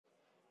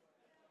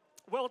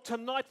Well,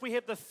 tonight we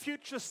have the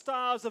future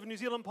stars of New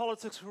Zealand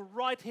politics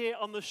right here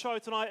on the show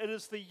tonight. It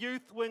is the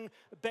Youth Wing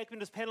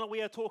Backbenchers panel.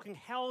 We are talking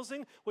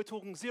housing, we're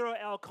talking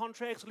zero-hour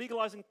contracts,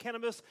 legalising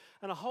cannabis,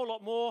 and a whole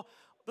lot more.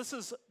 This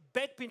is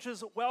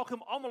Backbenchers.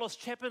 Welcome, I'm Wallace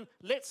Chapman.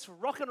 Let's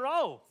rock and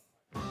roll.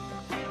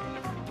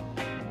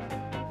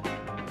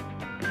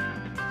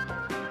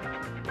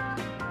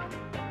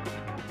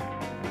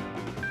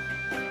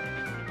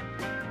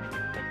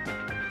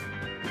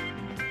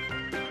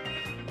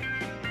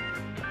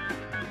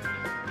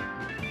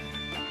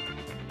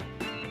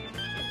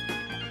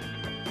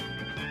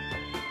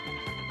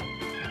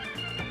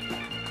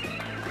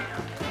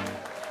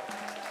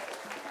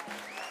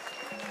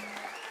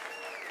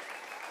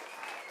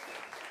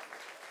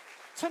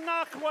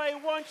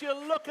 Tanakwe, won't you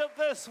look at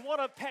this?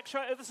 What a packed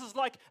show. This is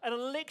like an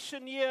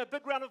election year.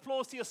 Big round of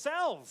applause to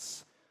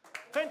yourselves.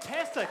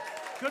 Fantastic.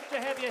 Good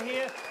to have you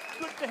here.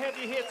 Good to have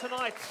you here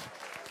tonight.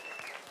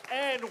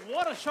 And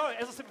what a show.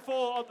 As I said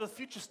before, the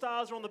future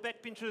stars are on the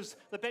backbenchers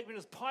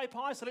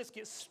pie. So let's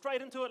get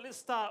straight into it. Let's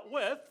start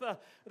with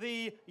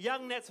the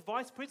Young Nats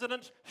Vice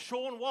President,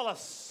 Shaun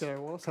Wallis. G'day,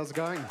 Wallace. How's it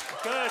going?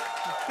 Good.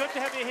 Good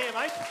to have you here,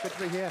 mate. Good to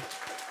be here.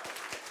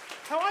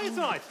 How are you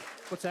tonight?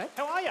 What's that?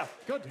 How are you?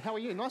 Good. How are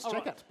you? Nice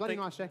jacket. Right. Bloody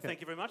nice jacket. Thank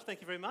you very much. Thank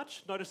you very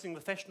much. Noticing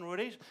the fashion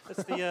already.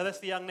 That's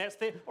the Young Nats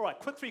there. All right,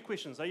 quick 3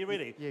 questions. Are you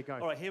ready? Yeah, go.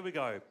 All right, here we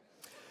go.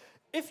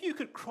 If you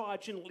could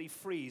cryogenically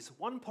freeze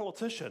one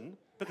politician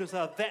because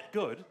they're that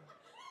good,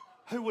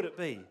 who would it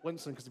be?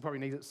 Winston, because he probably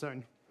needs it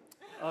soon.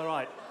 All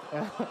right.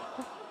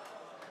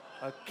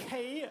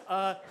 Okay.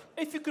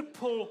 If you could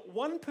pull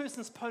one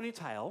person's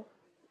ponytail,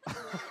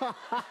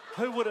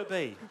 who would it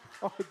be?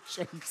 Oh,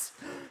 jeez.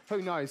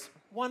 Who knows?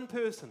 One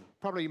person.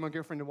 Probably my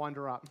girlfriend to wind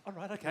her up. All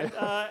right, okay.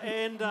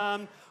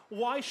 And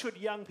why should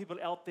young people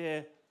out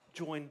there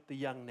join the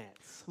Young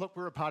Nats? Look,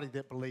 we're a party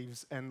that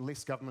believes in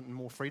less government and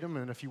more freedom,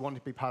 and if you want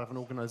to be part of an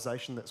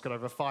organisation that's got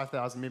over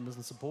 5,000 members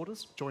and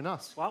supporters, join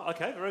us. Well,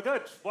 okay, very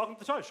good. Welcome to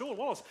the show, Shaun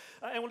Wallace.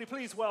 And will you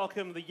please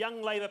welcome the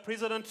Young Labour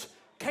President,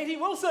 Katie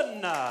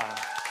Wilson. Kia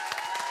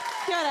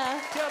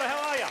ora. Kia ora,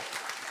 how are you?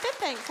 Good,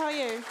 thanks. How are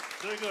you?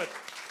 Very good.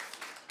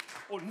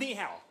 Or ni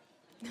hao.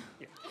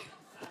 Yeah.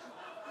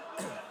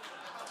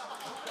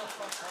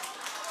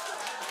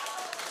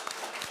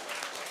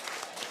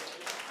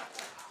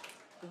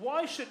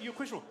 Why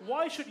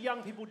should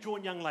young people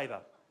join Young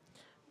Labour?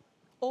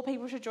 All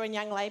people should join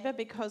Young Labour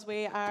because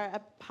we are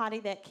a party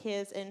that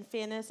cares in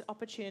fairness,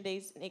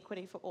 opportunities and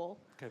equity for all.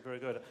 Okay, very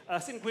good.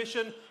 Second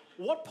question.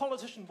 What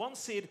politician once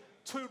said,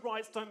 2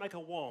 rights don't make a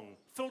Wong?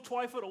 Phil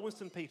Twyford or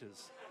Winston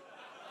Peters?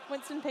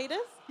 Winston Peters?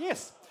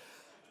 Yes.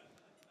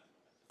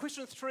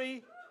 Question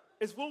 3.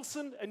 Is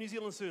Wilson a New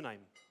Zealand surname?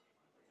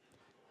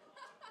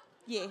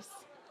 Yes.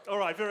 All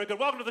right, very good.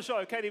 Welcome to the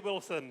show, Katie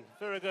Wilson.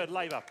 Very good,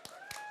 Labour.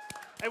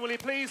 And will you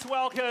please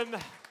welcome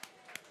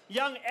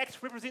Young ACT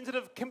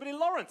representative Kimberly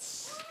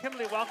Lawrence.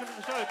 Kimberly, welcome to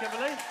the show,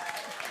 Kimberly.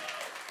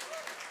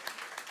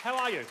 How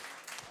are you?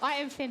 I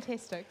am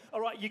fantastic.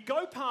 All right, you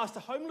go past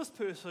a homeless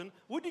person,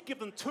 would you give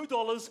them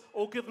 $2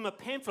 or give them a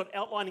pamphlet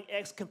outlining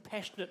ACT's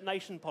compassionate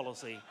nation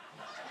policy?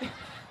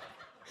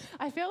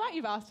 I feel like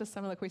you've asked a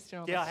similar question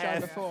on Yeah, this I show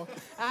have. before.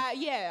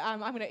 I'm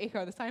going to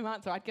echo the same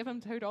answer. I'd give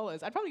him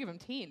 $2. I'd probably give him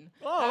 10.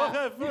 Oh,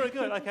 okay, very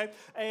good. Okay.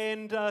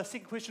 And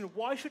second question,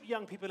 why should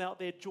young people out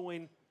there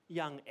join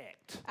Young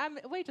ACT?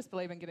 We just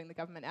believe in getting the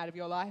government out of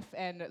your life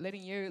and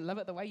letting you live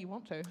it the way you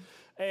want to.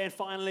 And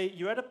finally,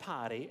 you're at a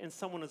party and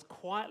someone is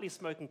quietly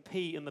smoking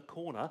pee in the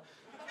corner.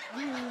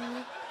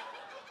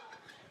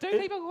 Do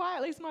people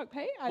quietly smoke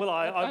pee? I'll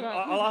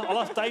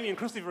ask Damian and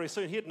Christie very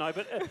soon. He'd know.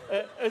 But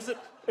is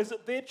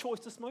it their choice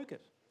to smoke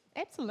it?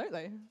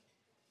 Absolutely.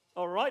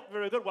 All right,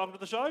 very good. Welcome to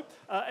the show.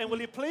 And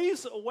will you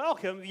please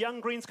welcome the Young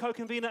Greens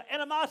Co-Convenor,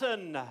 Anna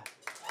Martin.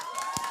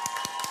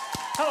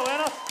 Hello,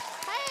 Anna.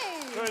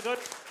 Hey. Very good.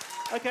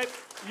 Okay,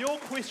 your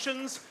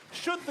questions.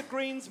 Should the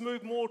Greens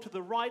move more to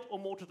the right or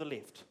more to the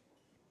left?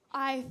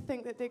 I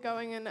think that they're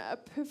going in a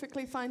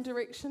perfectly fine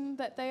direction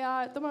that they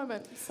are at the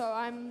moment. So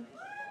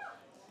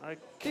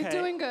Okay. They're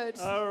doing good.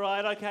 All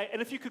right, okay.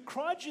 And if you could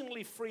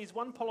cryogenically freeze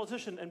one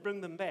politician and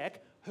bring them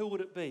back, who would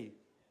it be?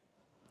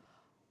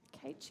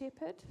 Kate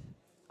Shepherd.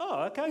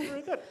 Oh, okay,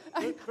 very good.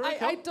 Very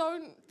I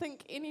don't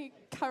think any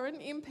current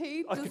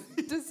MP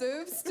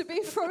deserves to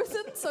be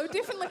frozen, so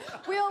definitely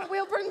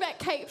we'll bring back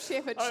Kate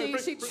Shepherd.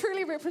 She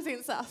truly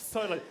represents us.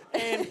 Totally.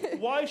 And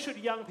why should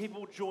young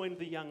people join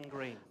the Young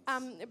Greens?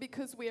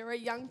 Because we are a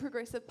young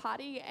progressive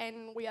party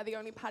and we are the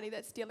only party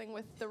that's dealing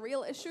with the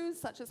real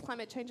issues such as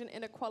climate change and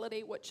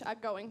inequality, which are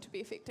going to be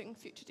affecting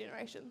future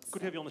generations. Good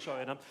to have you on the show,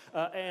 Anna.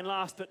 And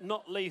last but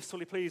not least, will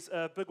you please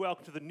big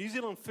welcome to the New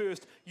Zealand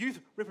First Youth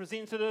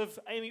Representative,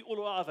 Amy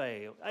Uluave.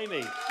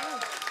 Amy.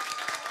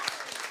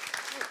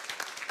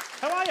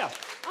 How are you?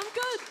 I'm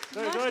good.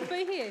 Very nice good. to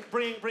be here.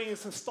 Bringing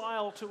some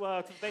style to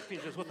the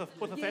backbenchers with a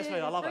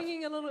fascinator. I love it.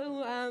 Bringing a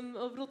little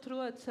of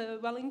Rotorua to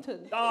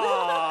Wellington.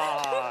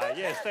 Ah,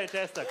 yes,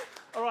 fantastic.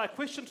 All right,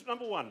 question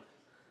number 1.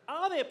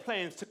 Are there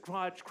plans to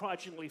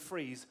cryogenically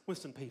freeze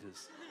Winston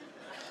Peters?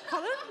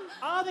 Pardon?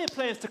 Are there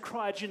plans to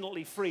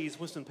cryogenically freeze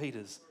Winston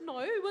Peters?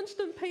 No,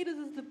 Winston Peters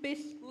is the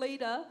best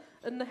leader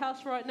in the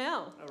House right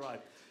now. All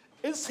right.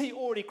 Is he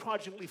already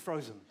cryogenically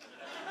frozen?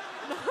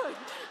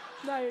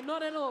 No,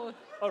 not at all.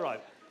 All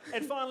right.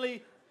 And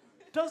finally,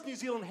 does New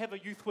Zealand have a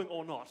youth wing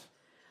or not?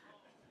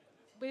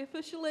 We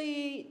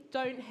officially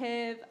don't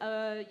have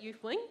a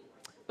youth wing,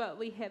 but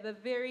we have a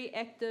very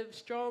active,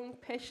 strong,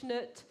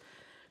 passionate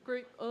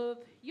group of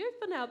youth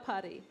in our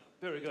party.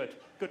 Very good.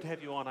 Good to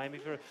have you on,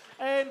 Amy.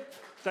 And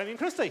Damian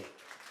Christie.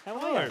 How are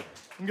Hello. you?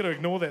 I'm going to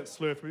ignore that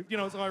slur. You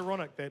know, it's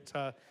ironic,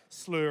 that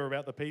slur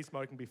about the pea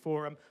smoking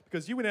before,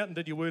 because you went out and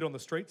did your word on the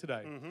street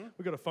today.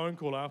 We got a phone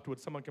call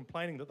afterwards, someone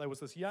complaining that there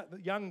was this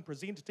young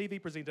presenter, TV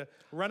presenter,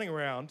 running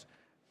around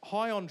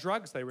high on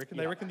drugs, they reckon.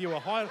 They reckon you were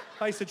high.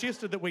 They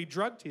suggested that we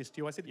drug test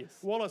you. I said, yes.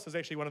 Wallace is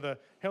actually one of the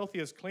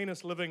healthiest,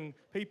 cleanest living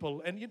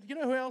people. And you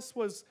know who else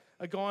was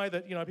a guy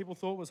that, you know, people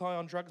thought was high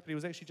on drugs, but he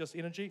was actually just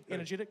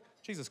energetic?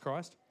 Jesus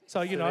Christ.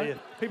 So, you know,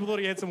 people thought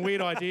he had some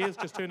weird ideas,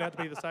 just turned out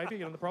to be the saviour,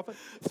 you know, the prophet.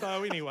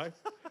 So anyway,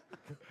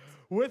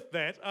 with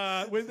that,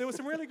 there were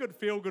some really good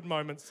feel-good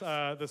moments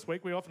this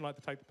week. We often like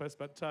to take the piss,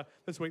 but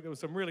this week there were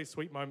some really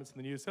sweet moments in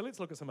the news. So let's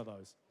look at some of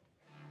those.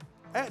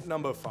 At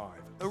number 5,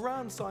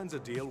 Iran signs a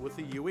deal with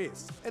the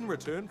US. In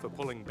return for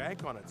pulling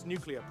back on its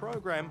nuclear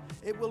program,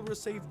 it will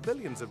receive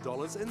billions of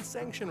dollars in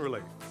sanction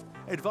relief.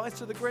 Advice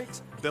to the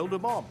Greeks, build a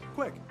bomb.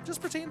 Quick, just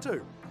pretend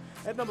to.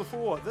 At number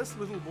 4, this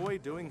little boy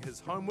doing his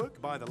homework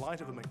by the light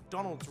of a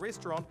McDonald's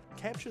restaurant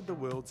captured the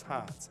world's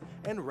hearts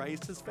and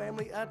raised his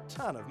family a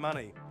ton of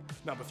money.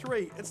 Number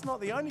 3, it's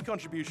not the only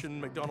contribution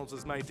McDonald's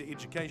has made to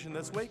education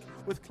this week,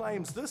 with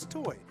claims this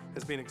toy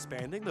has been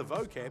expanding the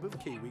vocab of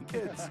Kiwi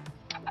kids.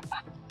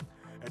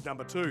 At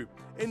number 2,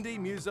 indie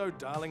muso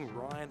darling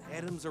Ryan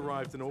Adams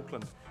arrived in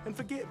Auckland. And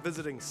forget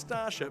visiting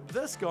Starship,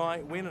 this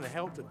guy went and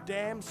helped a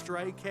damn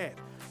stray cat,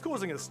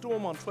 causing a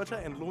storm on Twitter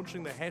and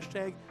launching the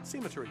hashtag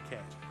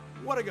 #CemeteryCat.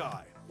 What a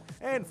guy.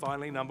 And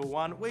finally, number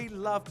 1, we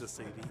love to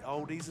see the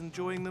oldies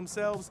enjoying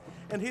themselves.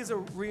 And here's a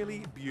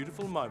really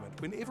beautiful moment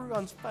when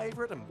everyone's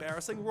favourite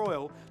embarrassing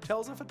royal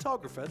tells a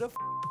photographer to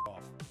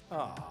off.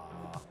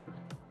 Ah.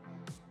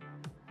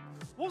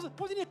 Wasn't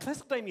it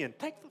classic, Damian?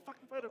 Take the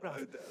fucking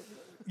photograph.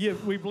 Yeah,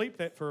 we bleeped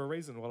that for a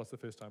reason, Wallace, the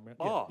first time round.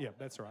 Oh. Yeah,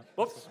 that's right.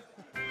 Whoops.